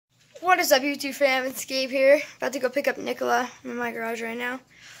What is up, YouTube fam? It's Gabe here. About to go pick up Nicola in my garage right now.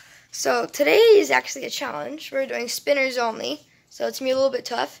 So today is actually a challenge. We're doing spinners only, so it's gonna be a little bit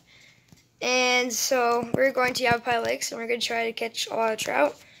tough. And so we're going to Yavapai Lakes, and we're gonna try to catch a lot of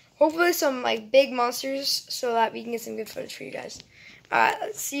trout. Hopefully some like big monsters, so that we can get some good footage for you guys. Alright,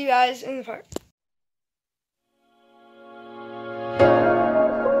 let's see you guys in the park.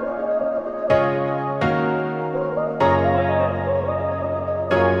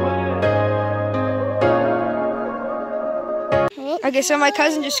 Okay, so my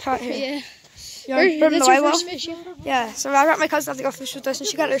cousin just caught here. Yeah. You want to put him in the live well? Fish, yeah. Yeah, so I got my cousin to go fish with us, and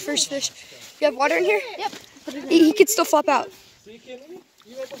she got her first fish. You have water in here? Yep. He could still flop out.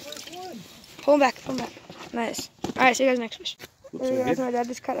 Pull him back, pull him back. Nice. Alright, see you guys next fish. There you guys, my dad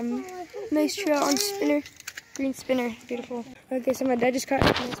just caught a nice trout on spinner. Green spinner, beautiful. Okay, so my dad just caught a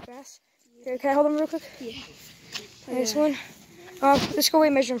nice bass. Here, can I hold him real quick? Yeah. Nice one. Let's go weigh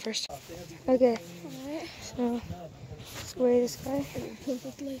and measure him first. Okay. So, let's weigh this guy.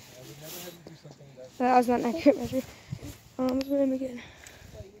 That was not an accurate measure. Let's weigh him again.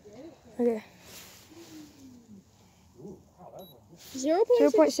 Okay.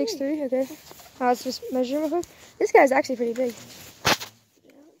 0.63, okay. Let's just measure him with him. This guy's actually pretty big.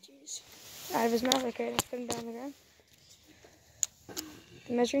 Out of his mouth, okay, let's put him down on the ground.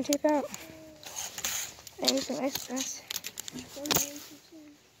 The measuring tape out. And he's a nice bass.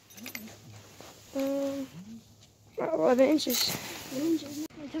 11 inches.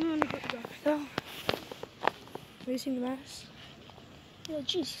 So, releasing the bass. Yeah,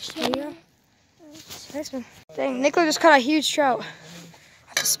 jeez. There you go. Nice one. Dang, Nicola just caught a huge trout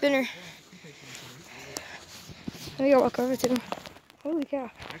off the spinner. Let me go walk over to him. Holy cow. Oh,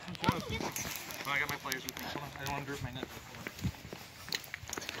 I got my pliers with me. Hold on, I don't want to drip my net.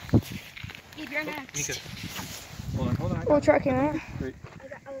 Keep your nets. Mika. Hold on. Oh, trout came out. Great.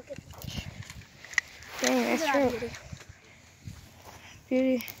 I will get the fish. Dang, nice trout.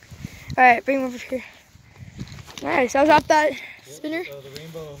 Beauty. Alright, bring him over here. Nice, I was off that spinner. The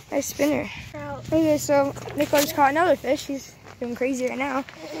rainbow. Nice spinner. Trout. Okay, so Nicola just caught another fish. He's going crazy right now.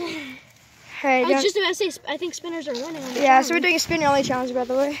 Alright, I was just about to say, I think spinners are winning. On the yeah, challenge. so we're doing a spinner only challenge, by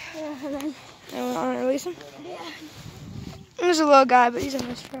the way. Yeah, and then, And we want to release him. yeah. There's a little guy, but he's a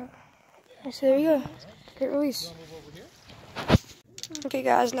nice trout. Alright, so there you go. Great release. Okay,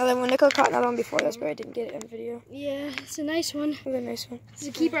 guys, another one. Nicola caught another one before this, but I didn't get it in video. Yeah, it's a nice one. Really nice one. It's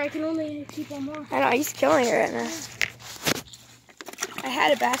a keeper. I can only keep one more. I know, he's killing it right now. I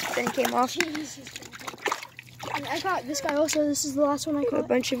had a bass, but then it came off. Jesus. And I caught this guy also. This is the last one I caught. A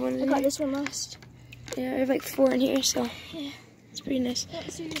bunch of ones I in caught here. this one last. Yeah, I have like 4 in here, so Yeah. it's pretty nice.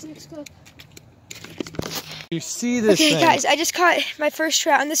 Let's see this next clip. You see this Okay, thing? guys, I just caught my first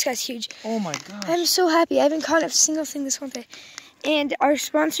trout, and this guy's huge. Oh my gosh. I'm so happy. I haven't caught a single thing this whole day. And our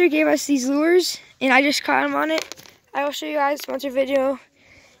sponsor gave us these lures, and I just caught them on it. I will show you guys the sponsor video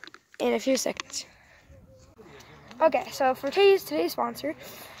in a few seconds. Okay, so for today's sponsor,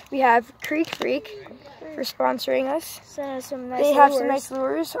 we have Creek Freak for sponsoring us. So some nice They have lures. some nice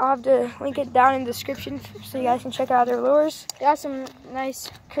lures. I'll have to link it down in the description so you guys can check out their lures. They got some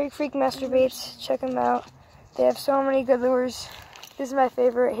nice. Creek Freak Master Baits, check them out. They have so many good lures. This is my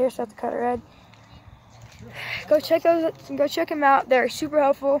favorite here, South Dakota Red. Go check them out. They're super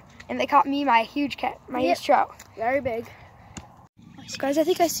helpful, and they caught me my huge huge trout. Very big. Guys, I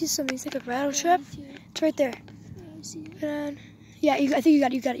think I see something. It's like a rattle trap. It's right there. Yeah, I think you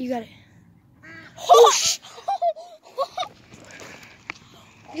got it. Oh!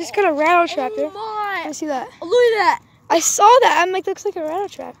 You just got a rattle trap there. My. I see that. Look at that. I saw that. I'm like, looks like a rattle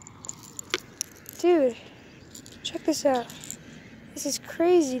trap. Dude, check this out. This is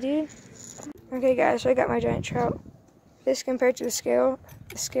crazy, dude. Okay, guys, so I got my giant trout. This compared to the scale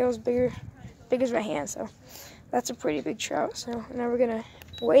is big as my hand, so that's a pretty big trout. So now we're gonna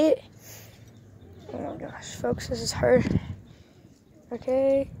weigh it. Oh my gosh, folks, this is hard.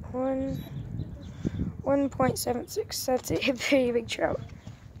 Okay, 1.76. That's a pretty big trout.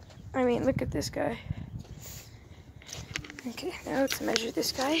 I mean, look at this guy. Okay, now let's measure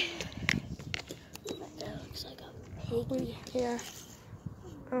this guy. That looks like a pig. Yeah.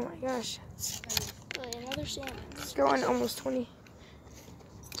 Oh my gosh. Oh, another salmon. It's going almost 20.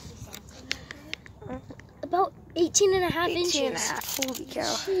 About 18 and a half 18 inches. and a half. Holy cow.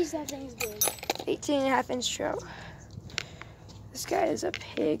 Jeez, that thing's big. 18 and a half inch trout. This guy is a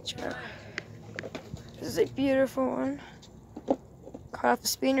pig trout. This is a beautiful one. Caught off the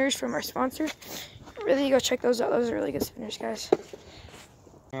spinners from our sponsor. Really go check those out. Those are really good spinners, guys.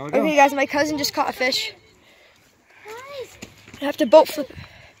 Okay, guys, my cousin just caught a fish. I have to boat flip.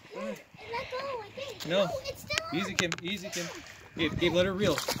 No. Easy, Kim. Easy, Kim. Gabe, let her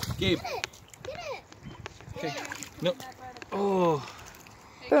reel. Gabe. Get it. Okay. Nope. Oh.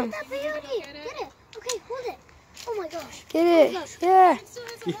 Boom. Get it. Okay, hold it. Oh my gosh. Get it. Yeah.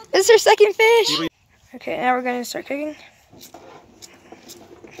 This is our second fish. Okay, now we're gonna start cooking.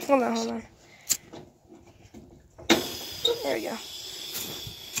 Hold on. There we go.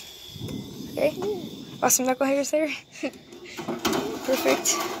 Okay. Awesome knuckle hairs there.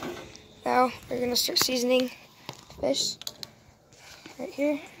 Perfect. Now we're gonna start seasoning the fish. Right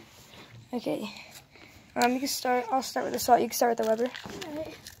here. Okay. You can start. I'll start with the salt. You can start with the Weber.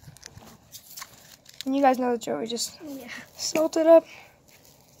 Alright. And you guys know the drill. We just Yeah. salt it up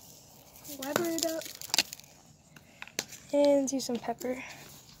Weber it up. and do some pepper.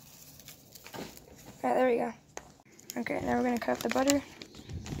 Alright, there we go. Okay, now we're gonna cut up the butter.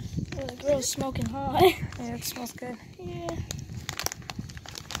 Oh, the grill's smoking hot. Yeah, it smells good. Yeah.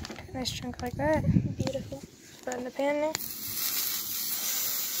 Nice chunk like that. Beautiful. Put it in the pan there.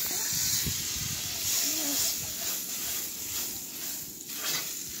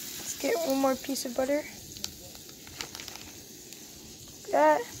 Let's get one more piece of butter. Like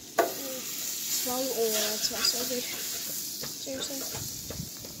that. Smell, oh, that smells so good. Seriously.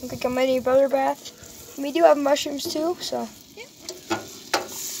 I think a mini butter bath. We do have mushrooms too, so. Yeah.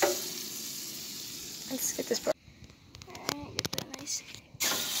 Let's get this butter. Alright, get that nice.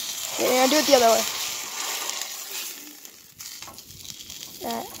 Okay, now do it the other way.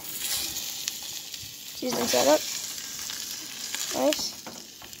 That. Seasoning that up. Nice.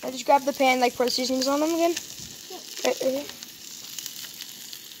 Now just grab the pan, like pour the seasonings on them again. Yeah. Right here.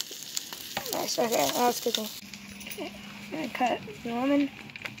 Nice, okay, now it's cooking. Okay, I'm gonna cut the lemon.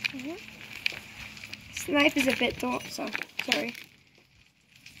 This knife is a bit dull, so sorry.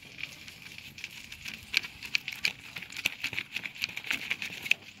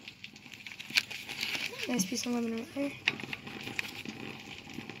 Nice piece of lemon right there.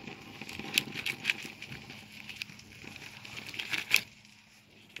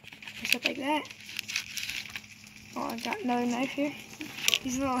 Just up like that. Oh, I've got another knife here.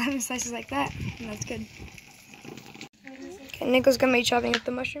 These little lemon slices like that, and that's good. Okay, Nico's gonna be chopping up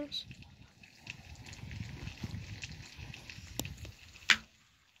the mushrooms.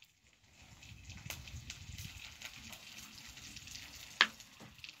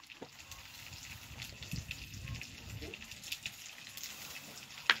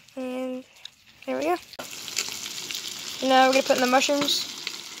 And there we go. And now we're gonna put in the mushrooms.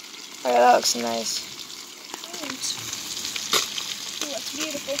 Oh yeah, that looks nice. Oh, that's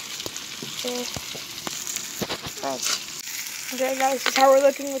beautiful. Okay. Nice. Okay guys, this is how we're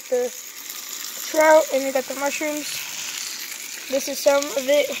looking with the trout, and we got the mushrooms. This is some of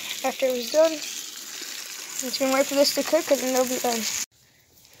it after it was done. Just gonna wait for this to cook and then it'll be done.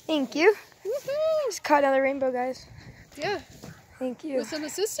 Thank you. Woohoo! Just caught another rainbow, guys. Yeah. Thank you. With some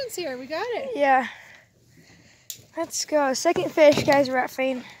assistance here, we got it. Yeah. Let's go. Second fish, guys. We're at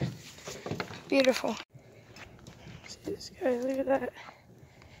Fane. Beautiful. See this, guys. Look at that.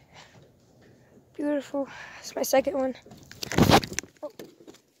 Beautiful. That's my second one. Oh.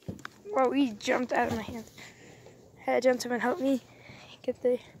 Whoa, he jumped out of my hand. I had a gentleman help me get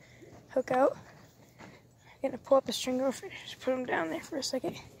the hook out. I'm gonna pull up a stringer fish. Just put him down there for a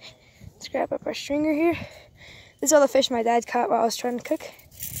second. Let's grab up our stringer here. This is all the fish my dad caught while I was trying to cook.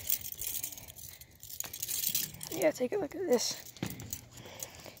 Yeah, take a look at this.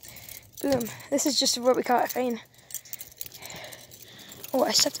 Boom. This is just what we caught at Fane. Oh,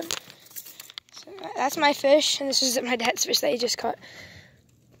 I stepped him. So that's my fish, and this is my dad's fish that he just caught.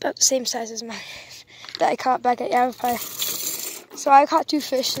 About the same size as mine that I caught back at Yavapai. So I caught two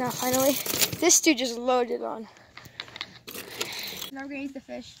fish now, finally. This dude just loaded on. Now we're gonna eat the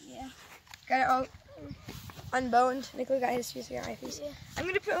fish. Yeah. Got it all unboned. Nicola got his piece, I got my piece. Yeah. I'm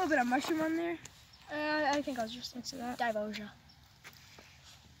gonna put a little bit of mushroom on there. I think I'll just mix it up. Divosia.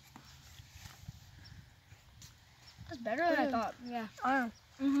 That's better than I thought. Yeah. I don't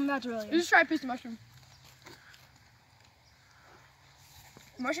know. That's really good. Just try a piece of mushroom.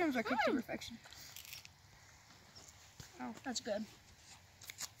 Mushrooms are cooked to perfection. Oh, that's good.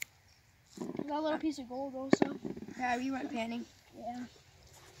 Got a little piece of gold also. Yeah, we went panning. Yeah.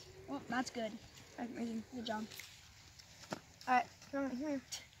 Well, that's good. That's amazing. Good job. Alright, come on here.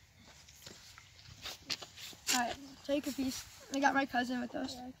 Alright, take a piece. I got my cousin with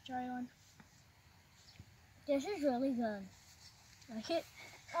us. Yeah, try one. This is really good. Like it?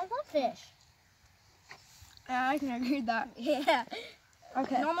 I love fish. Yeah, I can agree with that. Yeah.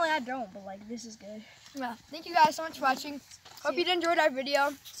 Okay. Normally I don't, but like this is good. Well, thank you guys so much for watching. Hope you enjoyed our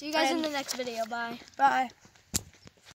video. See you guys in the next video. Bye. Bye.